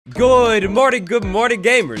Good morning,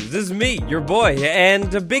 gamers. This is me, your boy,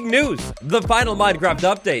 and big news. The final Minecraft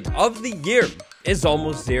update of the year is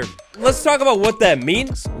almost here. Let's talk about what that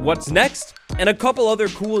means, what's next, and a couple other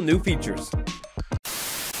cool new features.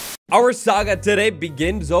 Our saga today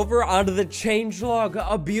begins over on the changelog,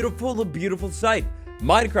 a beautiful site.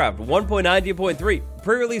 Minecraft 1.19.3,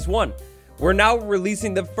 pre-release 1. We're now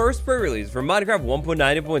releasing the first pre-release for Minecraft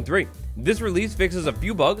 1.19.3. This release fixes a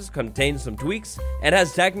few bugs, contains some tweaks, and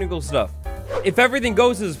has technical stuff. If everything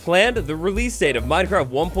goes as planned, the release date of Minecraft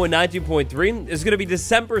 1.19.3 is going to be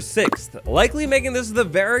December 6th, likely making this the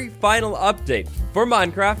very final update for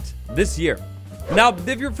Minecraft this year. Now,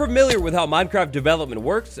 if you're familiar with how Minecraft development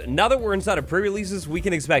works, now that we're inside of pre-releases, we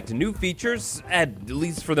can expect new features, at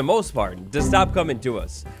least for the most part, to stop coming to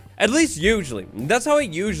us. At least usually. That's how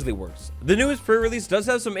it usually works. The newest pre-release does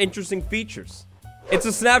have some interesting features. It's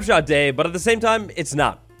a snapshot day, but at the same time, it's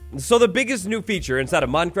not. So the biggest new feature inside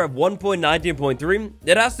of Minecraft 1.19.3,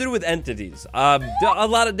 it has to do with entities. A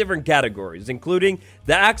lot of different categories, including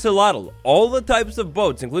the axolotl, all the types of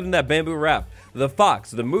boats, including that bamboo raft, the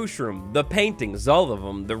fox, the mushroom, the paintings, all of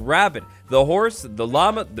them, the rabbit, the horse, the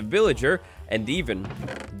llama, the villager, and even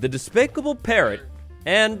the despicable parrot,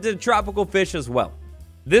 and the tropical fish as well.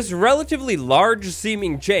 This relatively large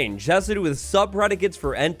seeming change has to do with sub-predicates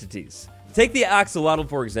for entities. Take the axolotl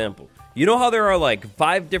for example. You know how there are like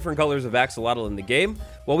 5 different colors of axolotl in the game?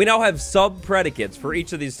 Well, we now have sub-predicates for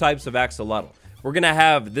each of these types of axolotl. We're gonna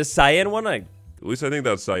have this cyan one. At least I think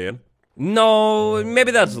that's cyan. No,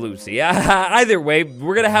 maybe that's Lucy. Either way,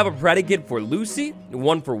 we're gonna have a predicate for Lucy,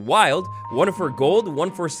 one for wild, one for gold,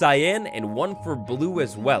 one for cyan, and one for blue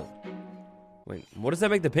as well. Wait, what does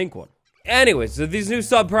that make the pink one? Anyway, so these new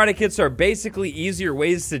sub-predicates are basically easier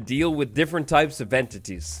ways to deal with different types of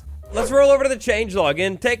entities. Let's roll over to the changelog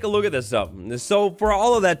and take a look at this up. So for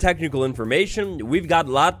all of that technical information, we've got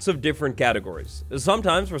lots of different categories.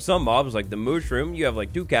 Sometimes for some mobs like the mushroom, you have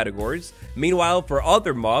like 2 categories. Meanwhile, for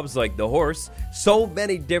other mobs like the horse, so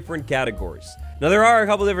many different categories. Now there are a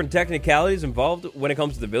couple different technicalities involved when it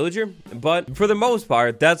comes to the villager, but for the most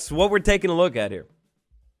part, that's what we're taking a look at here.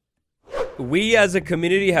 We as a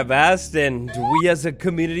community have asked, and we as a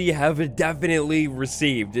community have definitely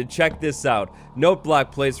received. Check this out. Note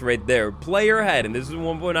block placed right there. Player head, and this is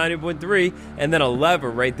 1.19.3, and then a lever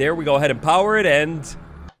right there. We go ahead and power it, and...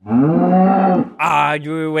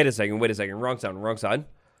 wait a second. Wrong sound.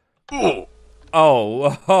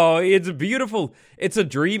 Oh, it's beautiful. It's a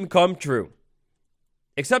dream come true.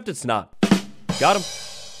 Except it's not. Got him.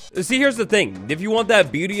 See, here's the thing. If you want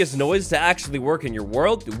that beauteous noise to actually work in your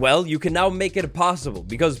world, well, you can now make it possible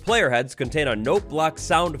because player heads contain a note block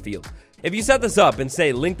sound field. If you set this up and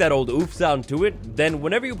say link that old oof sound to it, then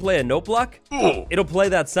whenever you play a note block, it'll play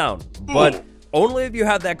that sound, but only if you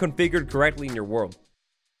have that configured correctly in your world.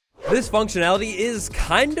 This functionality is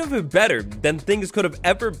kind of better than things could have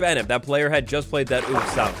ever been if that player had just played that oof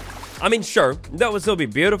sound. I mean, sure, that would still be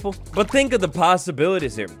beautiful, but think of the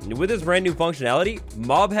possibilities here. With this brand new functionality,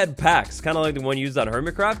 mob head packs, kind of like the one used on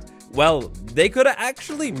Hermitcraft, well, they could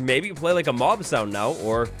actually maybe play like a mob sound now,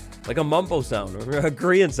 or like a mumbo sound, or a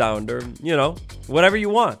Korean sound, or, you know, whatever you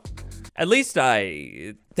want. At least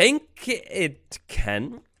I think it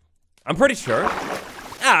can. I'm pretty sure.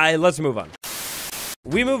 Let's move on.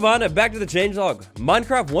 We move on back to the changelog.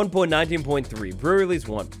 Minecraft 1.19.3, pre-release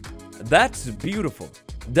 1. That's beautiful.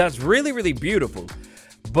 That's really beautiful,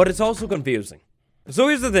 but it's also confusing. So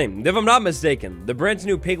here's the thing, if I'm not mistaken, the brand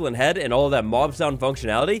new piglin head and all of that mob sound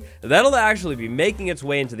functionality, that'll actually be making its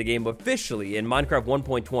way into the game officially in Minecraft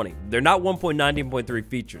 1.20. They're not 1.19.3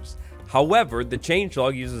 features. However, the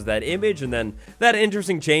changelog uses that image and then that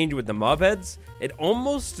interesting change with the mob heads. It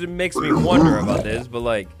almost makes me wonder about this, but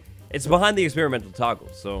like, it's behind the experimental toggle,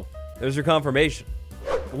 so there's your confirmation.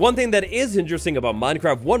 One thing that is interesting about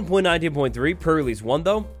Minecraft 1.19.3 pre-release 1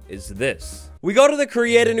 though, is this. We go to the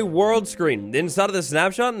create a new world screen inside of the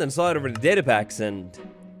snapshot and then slide over to data packs, and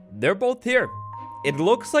they're both here. It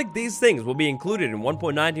looks like these things will be included in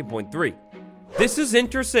 1.19.3. This is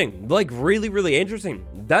interesting, like really interesting.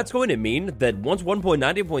 That's going to mean that once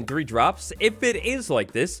 1.19.3 drops, if it is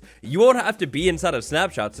like this, you won't have to be inside of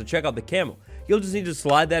snapshots to check out the camo. You'll just need to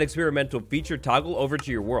slide that experimental feature toggle over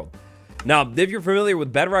to your world. Now, if you're familiar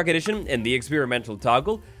with Bedrock Edition and the experimental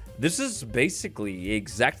toggle, this is basically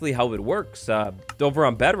exactly how it works over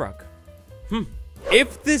on Bedrock.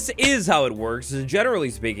 If this is how it works,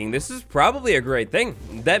 generally speaking, this is probably a great thing.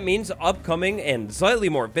 That means upcoming and slightly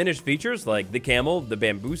more finished features like the camel, the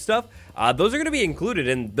bamboo stuff, those are going to be included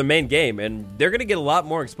in the main game, and they're going to get a lot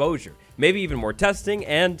more exposure, maybe even more testing,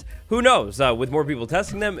 and who knows, with more people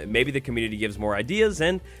testing them, maybe the community gives more ideas,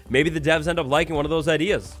 and maybe the devs end up liking one of those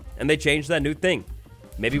ideas, and they change that new thing.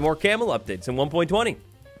 Maybe more camel updates in 1.20.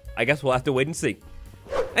 I guess we'll have to wait and see.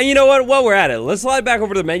 And you know what? While we're at it, let's slide back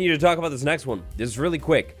over to the menu to talk about this next one. This is really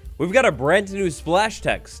quick. We've got a brand new splash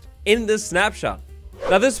text in this snapshot.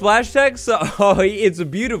 Now, this splash text, it's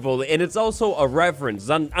beautiful, and it's also a reference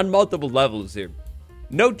on multiple levels here.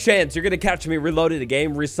 No chance you're going to catch me reloading the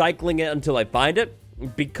game, recycling it until I find it,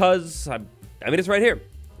 because, I mean, it's right here.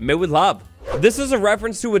 Made with love. This is a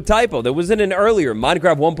reference to a typo that was in an earlier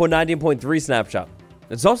Minecraft 1.19.3 snapshot.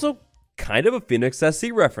 It's also kind of a Phoenix SC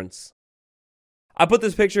reference. I put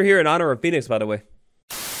this picture here in honor of Phoenix, by the way.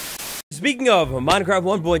 Speaking of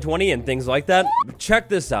Minecraft 1.20 and things like that, check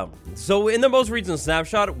this out. So in the most recent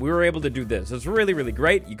snapshot, we were able to do this. It's really, really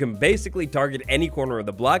great. You can basically target any corner of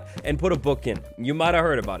the block and put a book in. You might have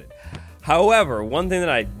heard about it. However, one thing that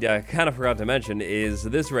I kind of forgot to mention is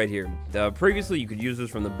this right here. Previously, you could use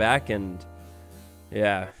this from the back, and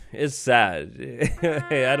yeah, it's sad.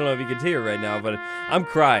 I don't know if you can hear right now, but I'm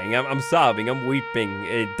crying, I'm sobbing, I'm weeping.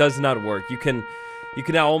 It does not work. You can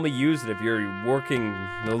now only use it if you're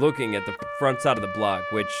looking at the front side of the block,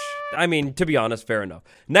 which, I mean, to be honest, fair enough.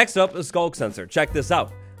 Next up, a skulk sensor. Check this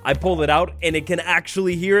out. I pull it out, and it can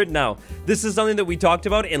actually hear it now. This is something that we talked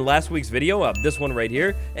about in last week's video, this one right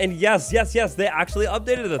here. And yes, they actually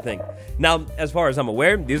updated the thing. Now, as far as I'm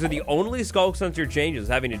aware, these are the only skulk sensor changes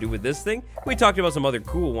having to do with this thing. We talked about some other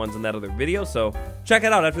cool ones in that other video, so check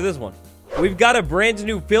it out after this one. We've got a brand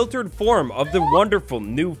new filtered form of the wonderful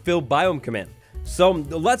new fillbiome command. So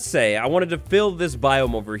let's say I wanted to fill this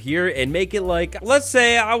biome over here and make it like, let's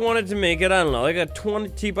say I wanted to make it, I don't know, like a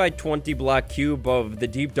 20 by 20 block cube of the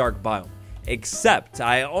deep dark biome. Except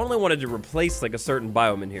I only wanted to replace like a certain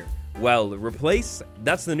biome in here. Well, replace,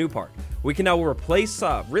 that's the new part. We can now replace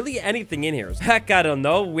really anything in here. Heck, I don't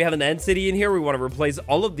know. We have an end city in here. We want to replace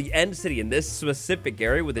all of the end city in this specific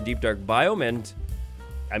area with a deep dark biome, and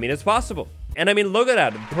I mean, it's possible. And I mean, look at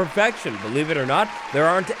that, perfection. Believe it or not, there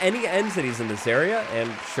aren't any end cities in this area,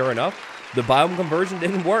 and sure enough, the biome conversion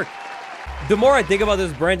didn't work. The more I think about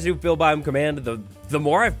this brand new fillbiome command, the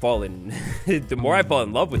more I fall in,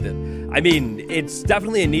 love with it. I mean, it's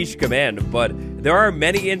definitely a niche command, but there are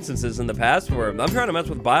many instances in the past where I'm trying to mess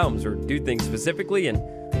with biomes or do things specifically,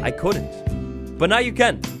 and I couldn't. But now you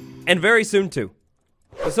can, and very soon too.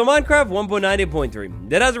 So Minecraft 1.19.3,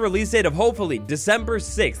 that has a release date of hopefully December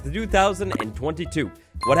 6th, 2022.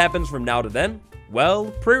 What happens from now to then?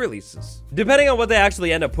 Well, pre-releases. Depending on what they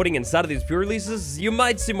actually end up putting inside of these pre-releases, you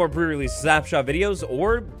might see more pre-release snapshot videos,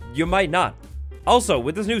 or you might not. Also,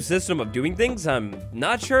 with this new system of doing things, I'm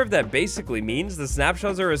not sure if that basically means the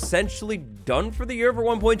snapshots are essentially done for the year for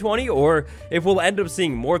 1.20, or if we'll end up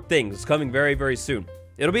seeing more things coming very, very soon.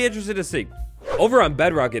 It'll be interesting to see. Over on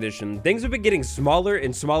Bedrock Edition, things have been getting smaller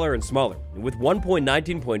and smaller and smaller, with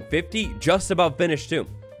 1.19.50 just about finished too.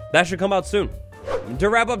 That should come out soon. To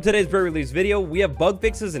wrap up today's pre-release video, we have bug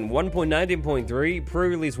fixes in 1.19.3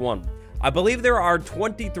 pre-release 1. I believe there are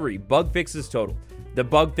 23 bug fixes total. The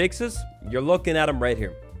bug fixes, you're looking at them right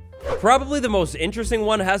here. Probably the most interesting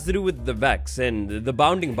one has to do with the Vex and the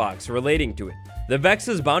bounding box relating to it. The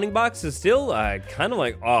Vex's bounding box is still kind of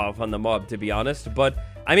like off on the mob, to be honest, but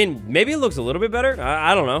I mean, maybe it looks a little bit better.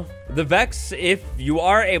 I don't know. The Vex, if you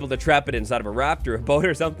are able to trap it inside of a raft or a boat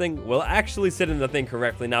or something, will actually sit in the thing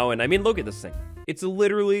correctly now. And I mean, look at this thing. It's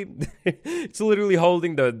literally,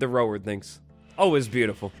 holding the rower things. Oh, it's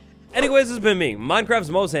beautiful. Anyways, this has been me,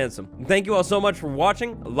 Minecraft's most handsome. Thank you all so much for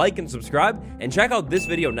watching. Like and subscribe, and check out this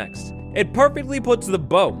video next. It perfectly puts the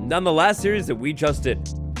bow on the last series that we just did.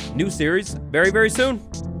 New series very, very soon.